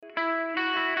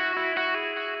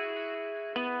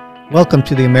Welcome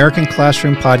to the American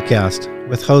Classroom Podcast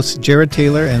with hosts Jared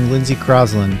Taylor and Lindsey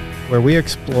Crosland, where we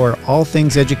explore all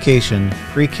things education,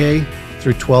 pre-K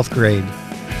through 12th grade.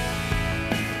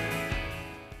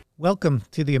 Welcome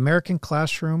to the American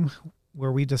Classroom,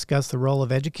 where we discuss the role of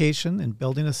education in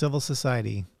building a civil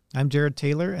society. I'm Jared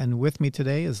Taylor, and with me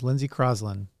today is Lindsey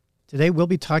Crosland. Today we'll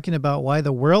be talking about why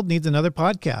the world needs another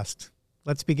podcast.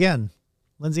 Let's begin.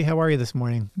 Lindsey, how are you this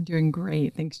morning? I'm doing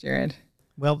great. Thanks, Jared.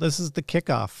 Well, this is the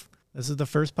kickoff. This is the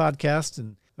first podcast,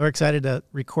 and we're excited to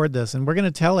record this. And we're going to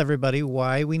tell everybody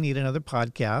why we need another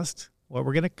podcast, what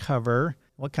we're going to cover,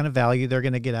 what kind of value they're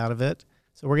going to get out of it.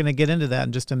 So we're going to get into that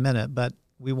in just a minute. But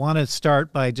we want to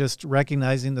start by just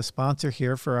recognizing the sponsor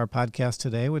here for our podcast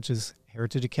today, which is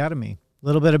Heritage Academy. A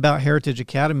little bit about Heritage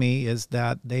Academy is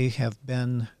that they have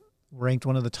been ranked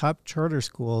one of the top charter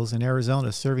schools in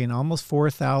Arizona, serving almost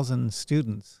 4,000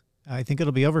 students. I think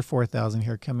it'll be over 4,000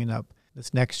 here coming up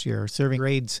this next year, serving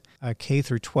grades K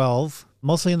through 12,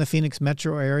 mostly in the Phoenix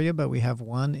metro area, but we have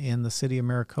one in the city of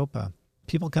Maricopa.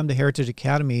 People come to Heritage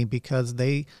Academy because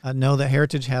they know that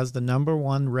Heritage has the number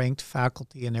one ranked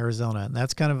faculty in Arizona, and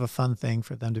that's kind of a fun thing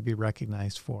for them to be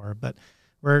recognized for. But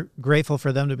we're grateful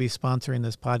for them to be sponsoring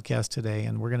this podcast today,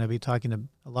 and we're going to be talking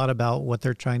a lot about what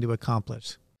they're trying to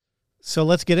accomplish. So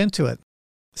let's get into it.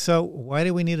 So why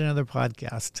do we need another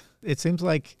podcast? It seems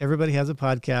like everybody has a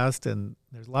podcast and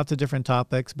there's lots of different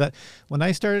topics. But when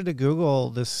I started to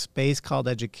Google this space called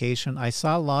education, I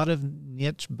saw a lot of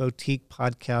niche boutique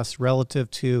podcasts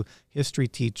relative to history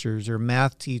teachers or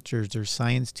math teachers or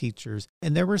science teachers.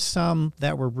 And there were some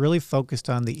that were really focused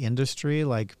on the industry,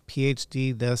 like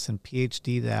PhD this and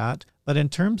PhD that. But in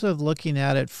terms of looking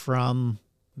at it from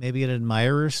maybe an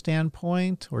admirer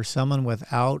standpoint or someone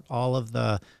without all of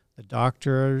the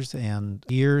doctors and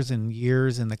years in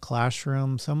the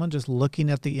classroom, someone just looking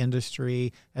at the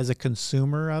industry as a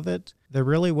consumer of it, there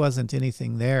really wasn't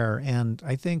anything there. And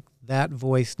I think that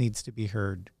voice needs to be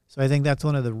heard. So I think that's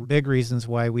one of the big reasons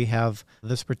why we have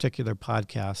this particular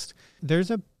podcast. There's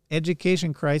a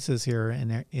education crisis here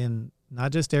in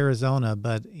not just Arizona,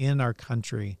 but in our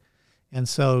country. And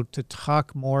so to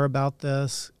talk more about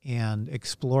this and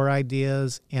explore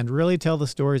ideas and really tell the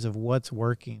stories of what's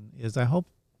working is, I hope,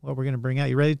 what we're going to bring out.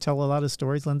 You ready to tell a lot of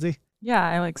stories, Lindsey? Yeah,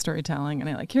 I like storytelling and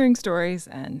I like hearing stories.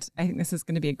 And I think this is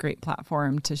going to be a great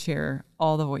platform to share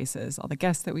all the voices, all the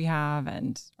guests that we have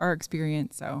and our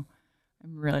experience. So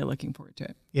I'm really looking forward to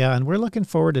it. Yeah, and we're looking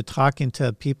forward to talking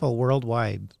to people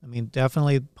worldwide. I mean,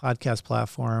 definitely podcast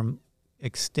platform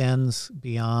extends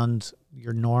beyond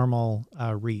your normal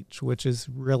reach, which is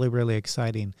really, really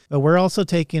exciting. But we're also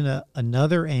taking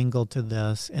another angle to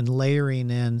this and layering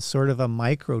in sort of a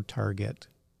micro target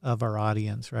of our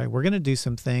audience, right? We're going to do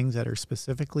some things that are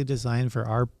specifically designed for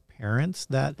our parents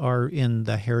that are in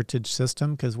the Heritage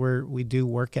system, because we do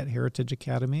work at Heritage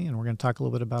Academy, and we're going to talk a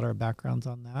little bit about our backgrounds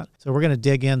on that. So we're going to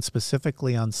dig in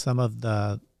specifically on some of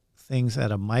the things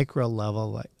at a micro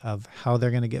level of how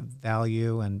they're going to get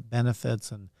value and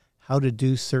benefits and how to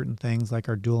do certain things like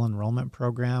our dual enrollment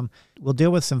program. We'll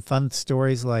deal with some fun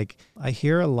stories. Like I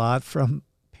hear a lot from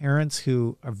parents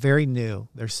who are very new.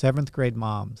 They're 7th grade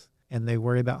moms, and they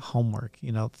worry about homework,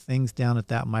 things down at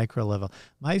that micro level.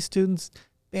 My students,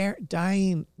 they're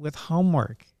dying with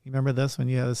homework. You remember this when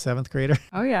you had a 7th grader?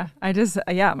 Oh, yeah.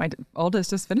 My oldest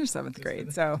just finished 7th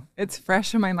grade, so it's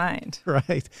fresh in my mind.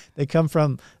 Right. They come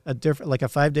from a different, like a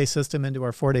 5-day system into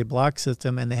our 4-day block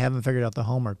system, and they haven't figured out the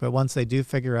homework. But once they do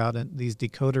figure out these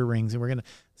decoder rings, and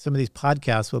some of these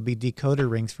podcasts will be decoder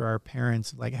rings for our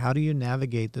parents. Like, how do you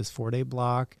navigate this 4-day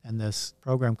block and this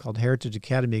program called Heritage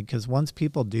Academy? Because once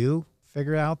people do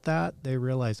figure out that, they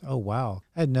realize, oh, wow,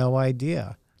 I had no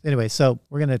idea. Anyway, so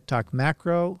we're going to talk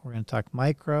macro, we're going to talk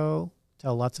micro,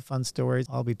 tell lots of fun stories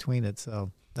all between it. So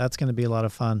that's going to be a lot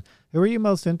of fun. Who are you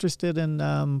most interested in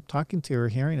talking to or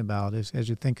hearing about as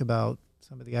you think about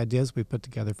some of the ideas we put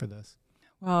together for this?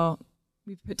 Well,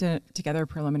 we've put together a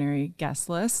preliminary guest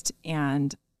list,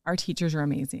 and our teachers are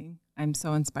amazing. I'm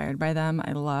so inspired by them.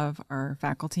 I love our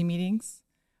faculty meetings.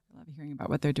 I love hearing about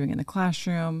what they're doing in the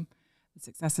classroom, the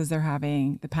successes they're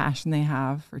having, the passion they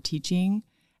have for teaching.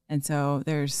 And so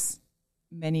there's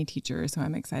many teachers who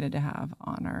I'm excited to have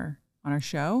on our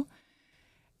show.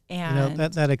 And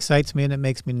that excites me, and it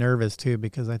makes me nervous too,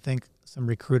 because I think some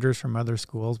recruiters from other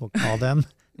schools will call them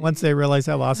once they realize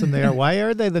how awesome they are. Why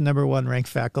are they the number one ranked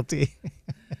faculty?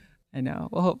 I know.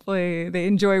 Well, hopefully they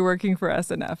enjoy working for us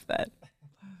enough that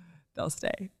they'll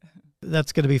stay.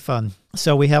 That's going to be fun.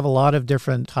 So we have a lot of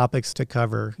different topics to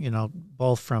cover,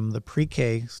 both from the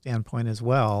pre-K standpoint as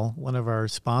well. One of our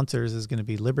sponsors is going to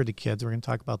be Liberty Kids. We're going to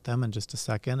talk about them in just a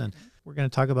second. And we're going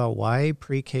to talk about why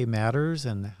pre-K matters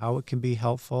and how it can be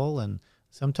helpful. And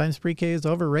sometimes pre-K is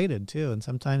overrated too. And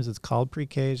sometimes it's called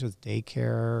pre-K, it's just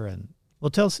daycare. And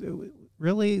we'll tell,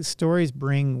 really, stories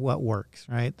bring what works,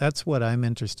 right? That's what I'm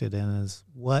interested in, is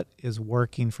what is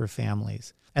working for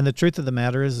families. And the truth of the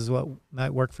matter is what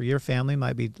might work for your family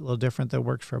might be a little different than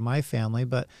works for my family,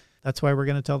 but that's why we're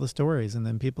going to tell the stories, and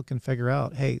then people can figure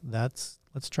out, hey, let's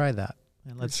try that,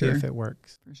 and let's see if it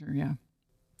works. For sure, yeah.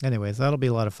 Anyways, that'll be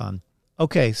a lot of fun.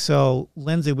 Okay, so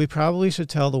Lindsey, we probably should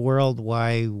tell the world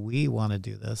why we want to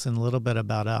do this and a little bit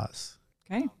about us.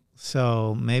 Okay.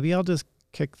 So maybe I'll just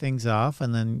kick things off,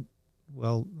 and then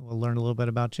we'll learn a little bit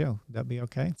about you. That'd be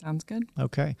okay? Sounds good.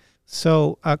 Okay.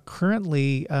 So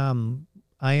currently,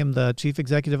 I am the Chief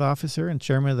Executive Officer and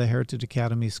Chairman of the Heritage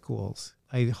Academy Schools.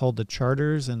 I hold the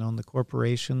charters and own the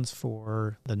corporations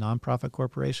for the nonprofit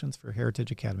corporations for Heritage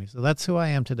Academy. So that's who I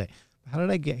am today. How did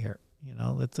I get here?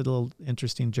 It's a little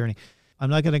interesting journey. I'm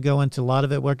not going to go into a lot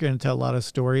of it. We're going to tell a lot of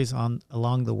stories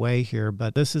along the way here,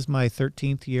 but this is my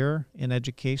 13th year in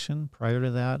education. Prior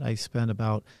to that, I spent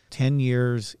about 10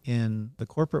 years in the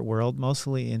corporate world,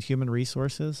 mostly in human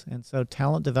resources. And so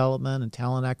talent development and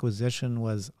talent acquisition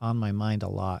was on my mind a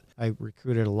lot. I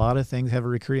recruited a lot of things, have a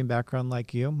recruiting background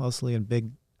like you, mostly in big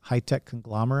high-tech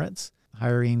conglomerates,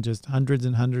 hiring just hundreds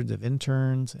and hundreds of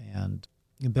interns, and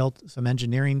built some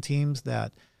engineering teams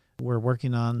that we're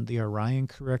working on the Orion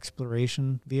Crew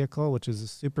Exploration Vehicle, which is a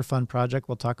super fun project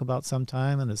we'll talk about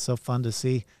sometime. And it's so fun to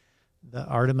see the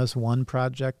Artemis 1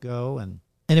 project go. And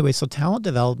anyway, so talent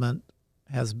development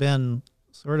has been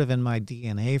sort of in my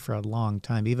DNA for a long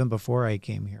time, even before I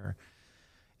came here.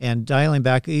 And dialing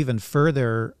back even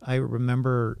further, I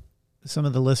remember some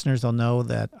of the listeners will know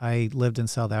that I lived in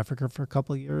South Africa for a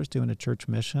couple of years doing a church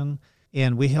mission.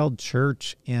 And we held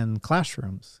church in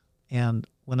classrooms. And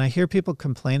when I hear people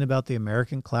complain about the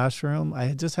American classroom,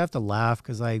 I just have to laugh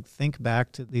because I think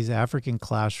back to these African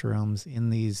classrooms in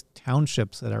these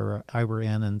townships that I were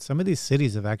in. And some of these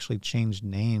cities have actually changed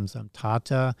names.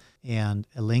 Tata and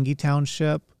Elingi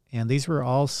Township. And these were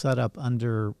all set up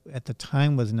under, at the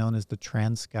time was known as the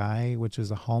Transkei, which is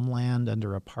a homeland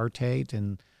under apartheid.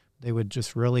 And they would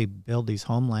just really build these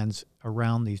homelands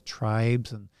around these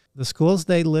tribes. And the schools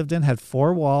they lived in had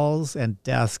 4 walls and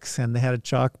desks, and they had a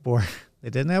chalkboard. They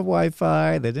didn't have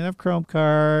Wi-Fi. They didn't have Chrome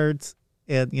cards.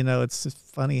 And, it's just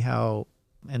funny how,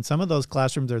 and some of those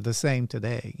classrooms are the same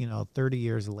today, 30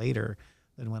 years later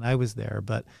than when I was there.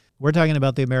 But we're talking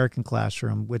about the American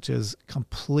classroom, which is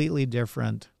completely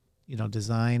different,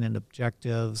 design and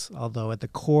objectives, although at the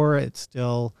core, it's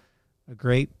still a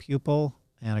great pupil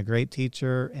and a great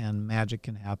teacher, and magic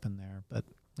can happen there. But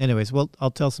anyways, I'll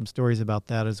tell some stories about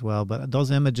that as well. But those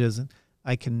images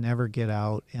I can never get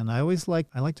out. And I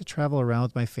like to travel around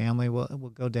with my family. We'll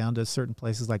go down to certain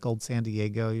places like Old San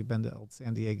Diego. You've been to Old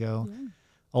San Diego, yeah.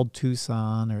 Old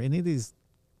Tucson, or any of these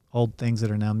old things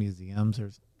that are now museums.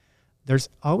 There's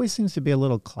always seems to be a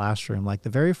little classroom, like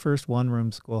the very first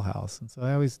one-room schoolhouse. And so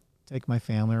I always take my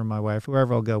family or my wife,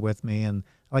 whoever will go with me, and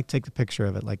I like to take the picture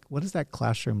of it. Like, what does that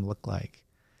classroom look like?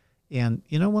 And,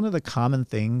 one of the common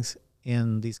things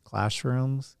in these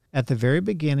classrooms, at the very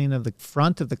beginning of the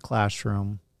front of the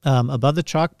classroom, above the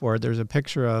chalkboard, there's a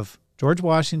picture of George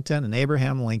Washington and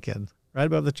Abraham Lincoln right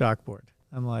above the chalkboard.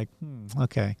 I'm like,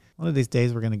 okay, one of these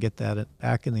days we're going to get that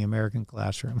back in the American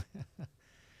classroom.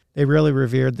 They really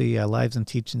revered the lives and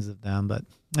teachings of them. But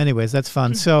anyways, that's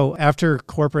fun. So after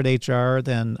corporate HR,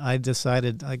 then I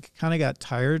decided I kind of got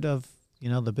tired of,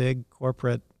 the big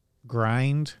corporate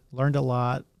grind, learned a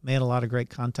lot, made a lot of great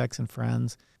contacts and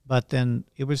friends. But then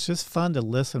it was just fun to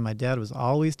listen. My dad was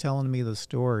always telling me the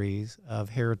stories of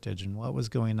Heritage and what was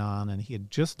going on. And he had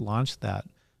just launched that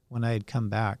when I had come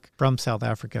back from South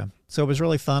Africa. So it was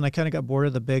really fun. I kind of got bored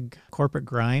of the big corporate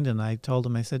grind. And I told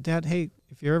him, I said, Dad, hey,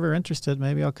 if you're ever interested,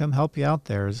 maybe I'll come help you out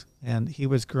there. And he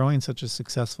was growing such a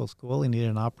successful school. He needed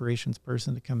an operations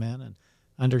person to come in and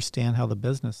understand how the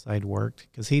business side worked,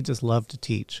 because he just loved to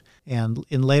teach. And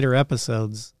in later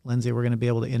episodes, Lindsey, we're going to be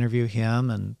able to interview him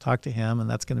and talk to him, and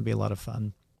that's going to be a lot of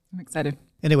fun. I'm excited.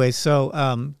 Anyway, so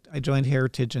I joined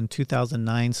Heritage in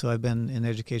 2009, so I've been in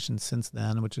education since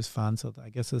then, which is fun. So I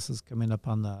guess this is coming up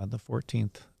on the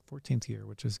 14th year,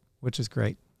 which is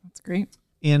great. That's great.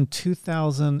 In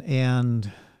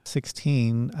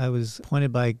 2016, I was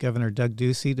appointed by Governor Doug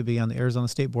Ducey to be on the Arizona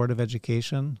State Board of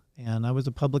Education, and I was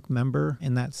a public member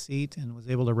in that seat and was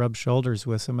able to rub shoulders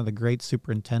with some of the great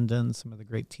superintendents, some of the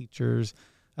great teachers,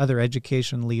 other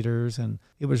education leaders. And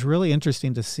it was really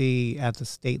interesting to see at the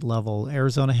state level.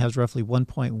 Arizona has roughly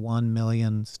 1.1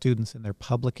 million students in their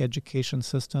public education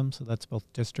system. So that's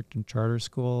both district and charter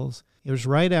schools. It was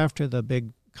right after the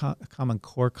big Common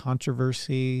Core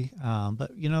controversy.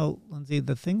 But, Lindsey,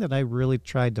 the thing that I really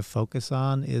tried to focus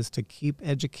on is to keep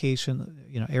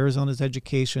education, Arizona's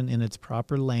education in its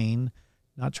proper lane,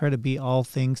 not try to be all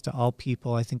things to all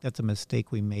people. I think that's a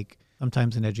mistake we make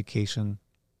sometimes in education.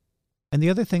 And the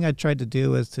other thing I tried to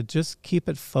do is to just keep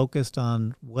it focused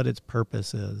on what its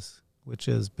purpose is, which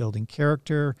is building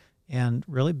character and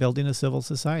really building a civil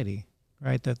society,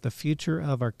 right? That the future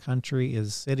of our country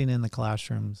is sitting in the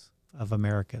classrooms of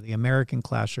America. The American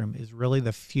classroom is really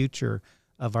the future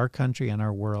of our country and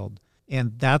our world.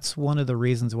 And that's one of the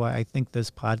reasons why I think this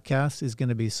podcast is going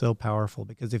to be so powerful,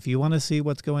 because if you want to see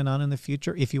what's going on in the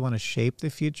future, if you want to shape the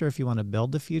future, if you want to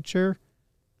build the future,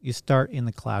 you start in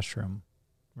the classroom,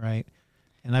 right?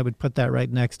 And I would put that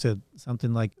right next to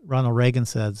something like Ronald Reagan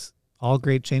says, all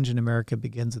great change in America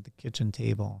begins at the kitchen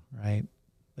table, right?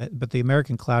 But the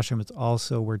American classroom is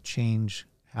also where change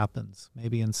happens,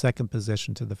 maybe in second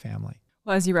position to the family.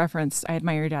 Well, as you referenced, I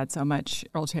admire your dad so much,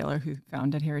 Earl Taylor, who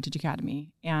founded Heritage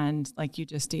Academy. And like you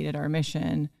just stated, our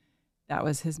mission, that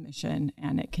was his mission,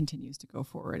 and it continues to go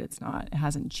forward. It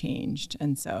hasn't changed.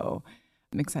 And so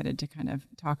I'm excited to kind of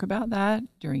talk about that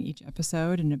during each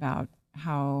episode and about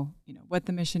how, what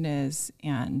the mission is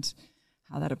and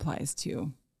how that applies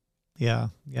to. Yeah,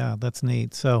 that's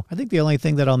neat. So I think the only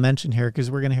thing that I'll mention here, because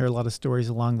we're going to hear a lot of stories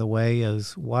along the way,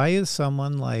 is why is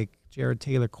someone like Jared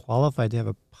Taylor qualified to have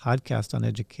a podcast on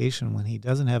education when he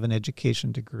doesn't have an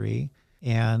education degree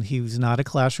and he's not a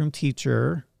classroom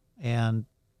teacher? And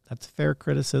that's fair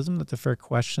criticism. That's a fair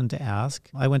question to ask.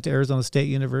 I went to Arizona State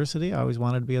University. I always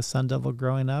wanted to be a Sun Devil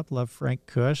growing up. Loved Frank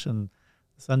Kush and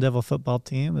the Sun Devil football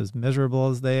team, as miserable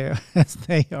as they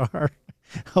are.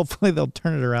 Hopefully they'll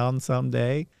turn it around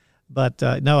someday. But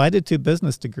no, I did 2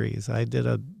 business degrees. I did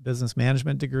a business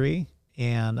management degree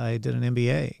and I did an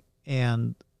MBA.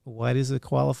 And why does it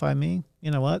qualify me?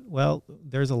 You know what? Well,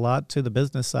 there's a lot to the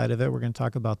business side of it. We're going to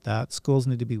talk about that. Schools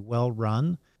need to be well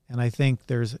run. And I think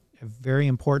there's a very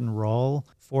important role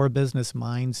for business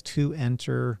minds to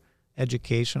enter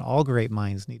education. All great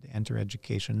minds need to enter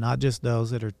education, not just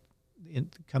those that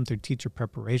come through teacher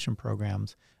preparation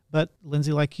programs. But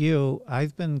Lindsey, like you,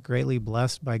 I've been greatly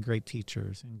blessed by great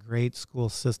teachers and great school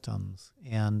systems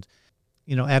and,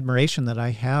 admiration that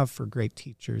I have for great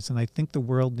teachers. And I think the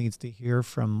world needs to hear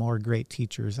from more great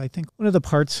teachers. I think one of the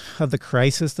parts of the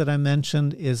crisis that I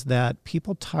mentioned is that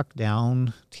people talk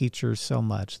down teachers so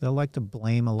much. They'll like to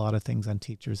blame a lot of things on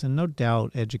teachers. And no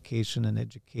doubt education and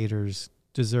educators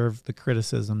deserve the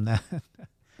criticism that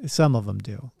some of them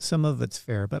do. Some of it's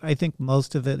fair. But I think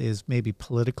most of it is maybe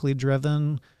politically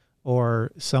driven,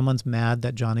 or someone's mad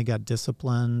that Johnny got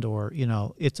disciplined, or,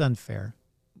 it's unfair.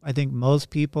 I think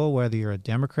most people, whether you're a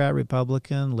Democrat,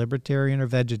 Republican, Libertarian, or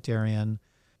Vegetarian,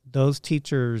 those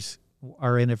teachers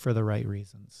are in it for the right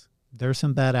reasons. There's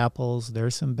some bad apples.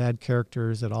 There's some bad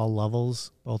characters at all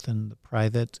levels, both in the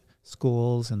private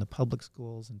schools and the public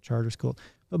schools and charter schools.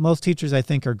 But most teachers, I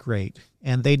think, are great,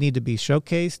 and they need to be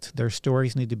showcased. Their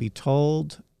stories need to be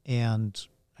told, and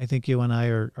I think you and I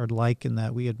are alike in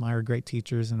that we admire great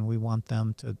teachers and we want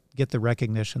them to get the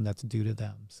recognition that's due to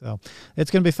them. So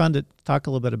it's going to be fun to talk a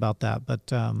little bit about that. But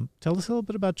tell us a little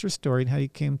bit about your story and how you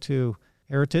came to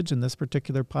Heritage in this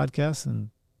particular podcast and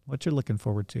what you're looking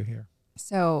forward to here.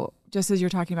 So just as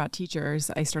you're talking about teachers,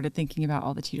 I started thinking about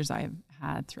all the teachers I've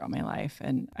had throughout my life.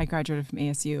 And I graduated from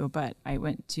ASU, but I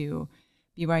went to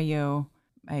BYU.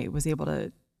 I was able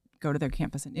to go to their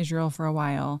campus in Israel for a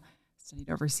while,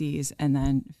 studied overseas, and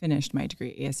then finished my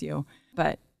degree at ASU.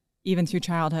 But even through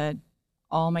childhood,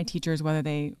 all my teachers, whether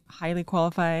they highly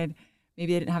qualified,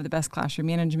 maybe they didn't have the best classroom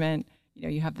management,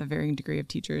 you have the varying degree of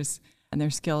teachers and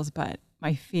their skills, but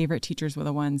my favorite teachers were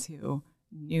the ones who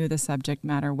knew the subject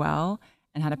matter well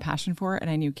and had a passion for it, and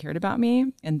I knew cared about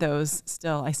me. And I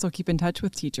still keep in touch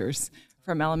with teachers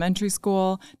from elementary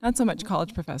school, not so much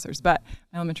college professors, but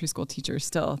my elementary school teachers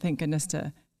still, thank goodness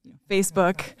to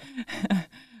Facebook,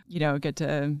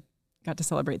 got to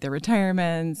celebrate their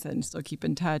retirements and still keep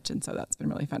in touch. And so that's been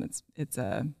really fun. It's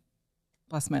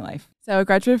blessed my life. So I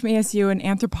graduated from ASU in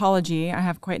anthropology. I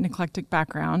have quite an eclectic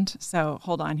background, so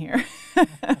hold on here.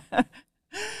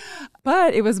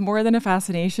 But it was more than a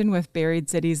fascination with buried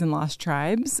cities and lost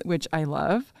tribes, which I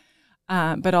love,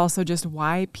 but also just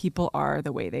why people are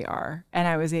the way they are. And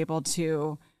I was able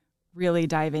to really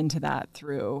dive into that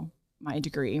through my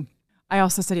degree. I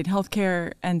also studied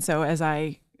healthcare. And so as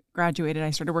I graduated,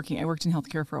 I started working. I worked in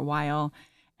healthcare for a while.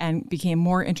 and became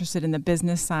more interested in the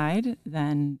business side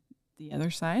than the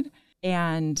other side,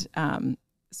 and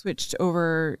switched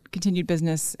over, continued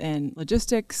business in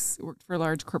logistics, worked for a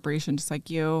large corporation just like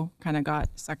you, kind of got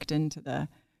sucked into the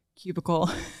cubicle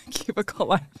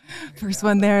life. First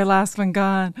one there, last one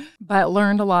gone. But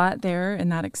learned a lot there in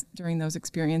that during those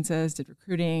experiences, did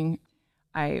recruiting.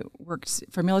 I worked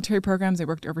for military programs. I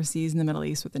worked overseas in the Middle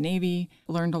East with the Navy,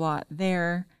 learned a lot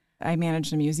there. I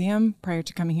managed a museum prior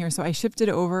to coming here. So I shifted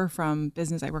over from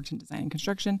business. I worked in design and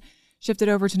construction, shifted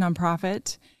over to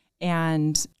nonprofit,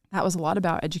 and that was a lot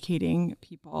about educating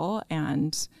people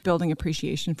and building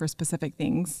appreciation for specific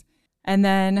things. And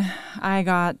then I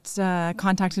got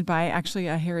contacted by actually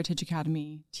a Heritage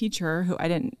Academy teacher who I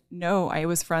didn't know. I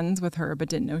was friends with her, but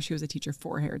didn't know she was a teacher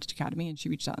for Heritage Academy. And she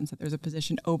reached out and said, there's a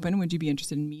position open. Would you be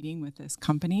interested in meeting with this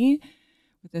company,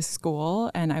 with this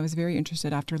school? And I was very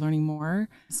interested after learning more.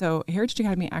 So Heritage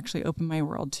Academy actually opened my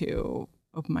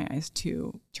eyes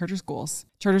to charter schools.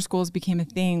 Charter schools became a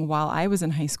thing while I was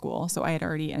in high school. So I had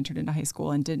already entered into high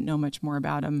school and didn't know much more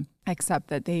about them, except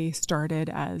that they started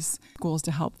as schools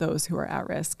to help those who are at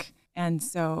risk. And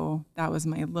so that was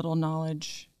my little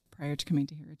knowledge prior to coming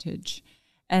to Heritage.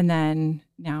 And then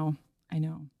now I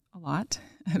know a lot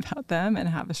about them and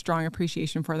have a strong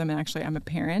appreciation for them. And actually, I'm a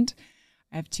parent.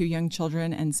 I have 2 young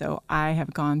children. And so I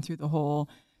have gone through the whole,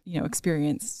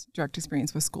 direct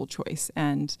experience with school choice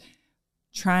and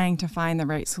trying to find the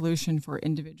right solution for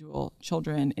individual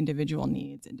children, individual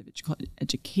needs, individual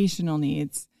educational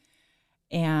needs.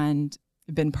 And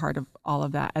I've been part of all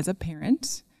of that as a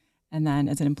parent. And then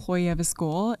as an employee of a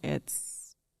school,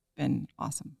 it's been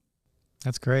awesome.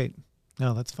 That's great.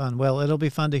 No, that's fun. Well, it'll be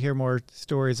fun to hear more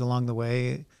stories along the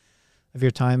way of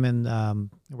your time in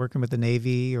working with the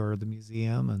Navy or the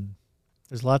museum. And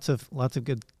there's lots of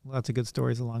good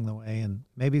stories along the way, and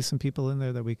maybe some people in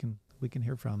there that we can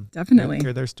hear from. Definitely.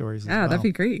 Hear their stories as well. That'd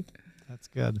be great. That's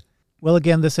good. Well,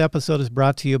 again, this episode is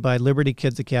brought to you by Liberty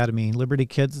Kids Academy. Liberty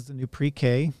Kids is a new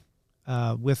pre-K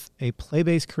with a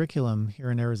play-based curriculum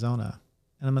here in Arizona.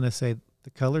 And I'm going to say the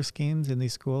color schemes in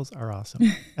these schools are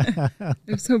awesome.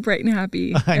 They're so bright and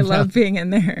happy. I love being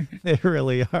in there. They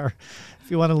really are.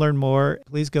 If you want to learn more,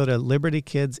 please go to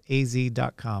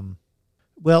libertykidsaz.com.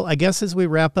 Well, I guess as we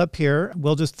wrap up here,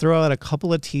 we'll just throw out a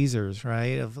couple of teasers,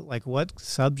 right, of like what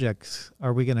subjects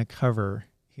are we going to cover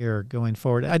here going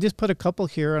forward. I just put a couple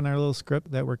here on our little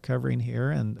script that we're covering here,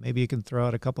 and maybe you can throw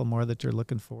out a couple more that you're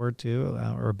looking forward to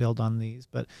or build on these.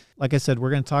 But like I said,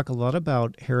 we're going to talk a lot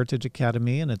about Heritage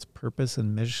Academy and its purpose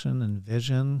and mission and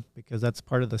vision, because that's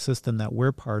part of the system that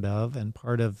we're part of and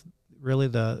part of really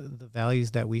the values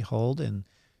that we hold and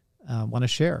want to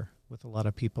share with a lot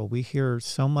of people. We hear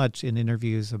so much in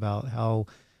interviews about how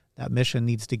that mission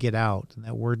needs to get out and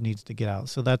that word needs to get out.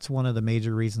 So that's one of the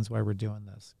major reasons why we're doing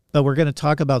this. But we're going to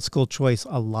talk about school choice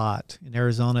a lot. In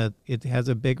Arizona, it has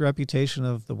a big reputation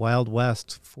of the Wild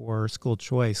West for school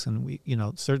choice. And we,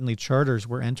 certainly charters,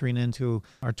 we're entering into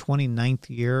our 29th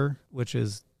year, which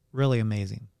is really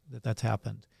amazing that that's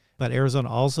happened. But Arizona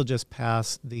also just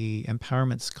passed the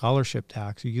Empowerment Scholarship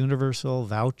Tax, universal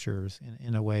vouchers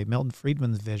in a way, Milton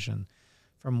Friedman's vision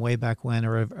from way back when,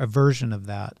 or a version of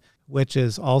that, which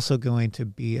is also going to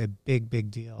be a big, big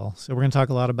deal. So we're going to talk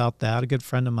a lot about that. A good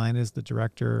friend of mine is the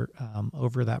director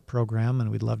over that program,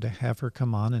 and we'd love to have her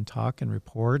come on and talk and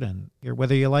report. And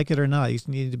whether you like it or not, you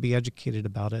need to be educated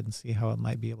about it and see how it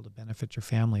might be able to benefit your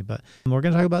family. But we're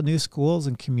going to talk about new schools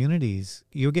and communities.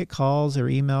 You'll get calls or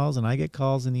emails, and I get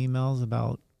calls and emails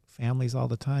about families all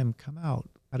the time. Come out.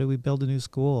 How do we build a new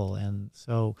school? And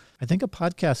so I think a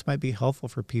podcast might be helpful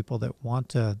for people that want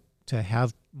to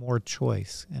have more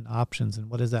choice and options, and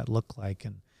what does that look like,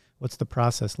 and what's the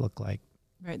process look like?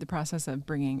 Right, the process of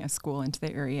bringing a school into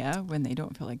the area when they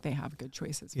don't feel like they have good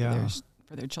choices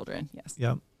for their children. Yes.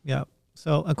 Yep.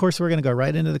 So, of course, we're going to go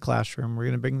right into the classroom. We're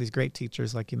going to bring these great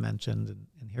teachers, like you mentioned,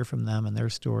 and hear from them and their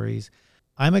stories.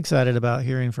 I'm excited about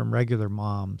hearing from regular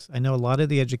moms. I know a lot of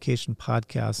the education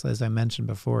podcasts, as I mentioned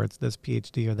before, it's this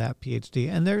PhD or that PhD,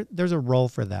 and there's a role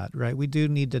for that, right? We do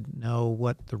need to know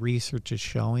what the research is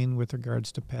showing with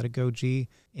regards to pedagogy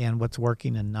and what's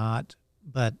working and not.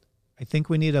 But I think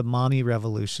we need a mommy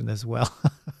revolution as well.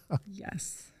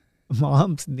 Yes.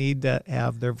 Moms need to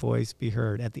have their voice be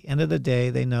heard. At the end of the day,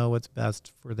 they know what's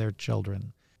best for their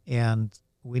children. And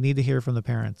we need to hear from the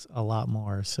parents a lot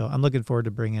more. So I'm looking forward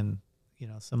to bringing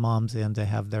some moms in to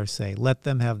have their say. Let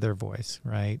them have their voice,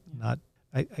 right? Yeah.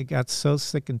 I got so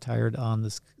sick and tired on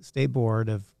this state board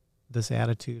of this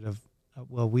attitude of,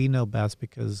 well, we know best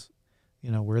because,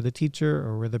 we're the teacher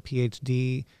or we're the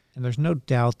PhD. And there's no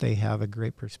doubt they have a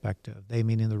great perspective. They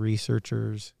meaning the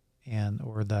researchers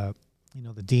or the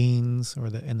the deans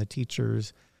and the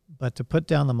teachers. But to put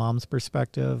down the mom's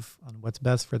perspective on what's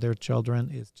best for their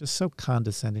children is just so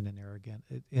condescending and arrogant.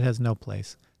 It has no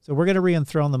place. So we're going to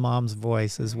re-enthrone the mom's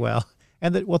voice as well.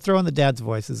 And we'll throw in the dad's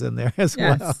voices in there as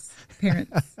well.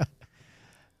 Parents.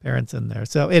 Parents in there.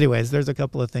 So anyways, there's a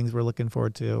couple of things we're looking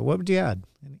forward to. What would you add?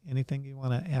 Anything you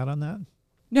want to add on that?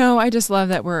 No, I just love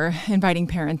that we're inviting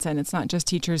parents in. It's not just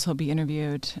teachers who'll be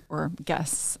interviewed or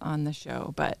guests on the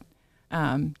show, but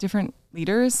different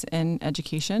leaders in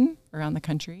education around the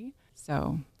country.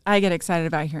 So I get excited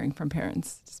about hearing from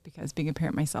parents just because being a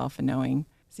parent myself and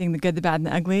seeing the good, the bad, and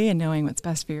the ugly and knowing what's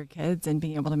best for your kids and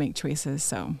being able to make choices.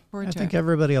 So I think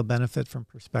everybody will benefit from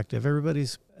perspective.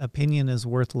 Everybody's opinion is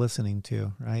worth listening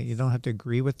to, right? You don't have to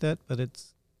agree with it, but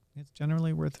it's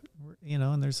generally worth,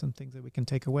 and there's some things that we can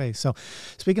take away. So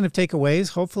speaking of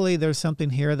takeaways, hopefully there's something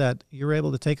here that you're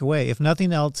able to take away. If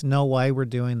nothing else, know why we're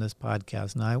doing this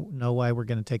podcast. Know why we're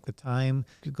going to take the time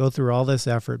to go through all this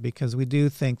effort, because we do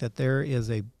think that there is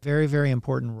a very, very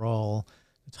important role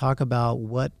to talk about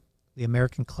what the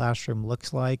American classroom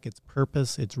looks like, its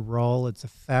purpose, its role, its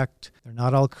effect. They're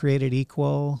not all created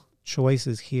equal. Choice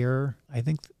is here. I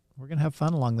think we're going to have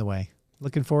fun along the way.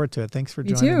 Looking forward to it. Thanks for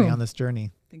joining me on this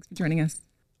journey. Thanks for joining us.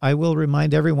 I will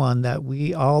remind everyone that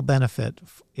we all benefit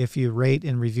if you rate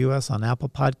and review us on Apple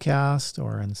Podcasts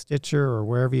or in Stitcher or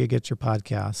wherever you get your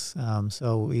podcasts.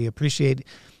 So we appreciate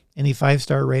any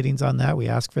 5-star ratings on that. We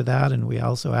ask for that. And we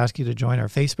also ask you to join our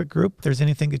Facebook group. If there's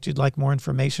anything that you'd like more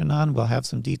information on, we'll have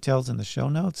some details in the show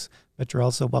notes. But you're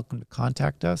also welcome to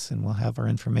contact us, and we'll have our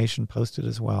information posted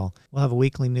as well. We'll have a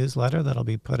weekly newsletter that'll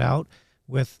be put out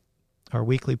with our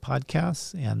weekly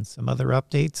podcasts and some other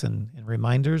updates and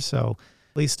reminders. So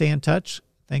please stay in touch.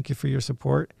 Thank you for your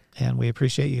support, and we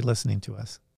appreciate you listening to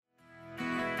us.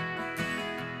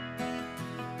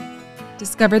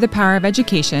 Discover the power of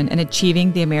education and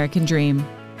achieving the American dream.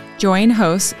 Join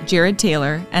hosts Jared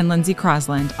Taylor and Lindsey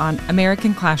Crosland on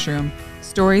American Classroom,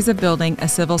 Stories of Building a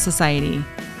Civil Society,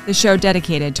 the show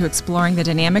dedicated to exploring the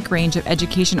dynamic range of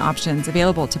education options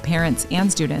available to parents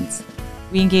and students.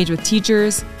 We engage with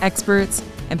teachers, experts,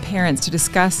 and parents to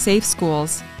discuss safe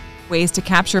schools, ways to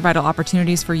capture vital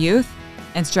opportunities for youth,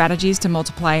 and strategies to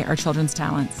multiply our children's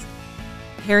talents.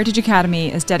 Heritage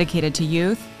Academy is dedicated to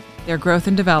youth, their growth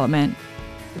and development.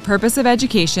 The purpose of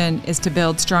education is to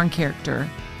build strong character.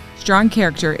 Strong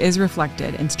character is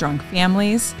reflected in strong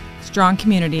families, strong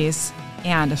communities,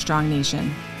 and a strong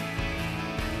nation.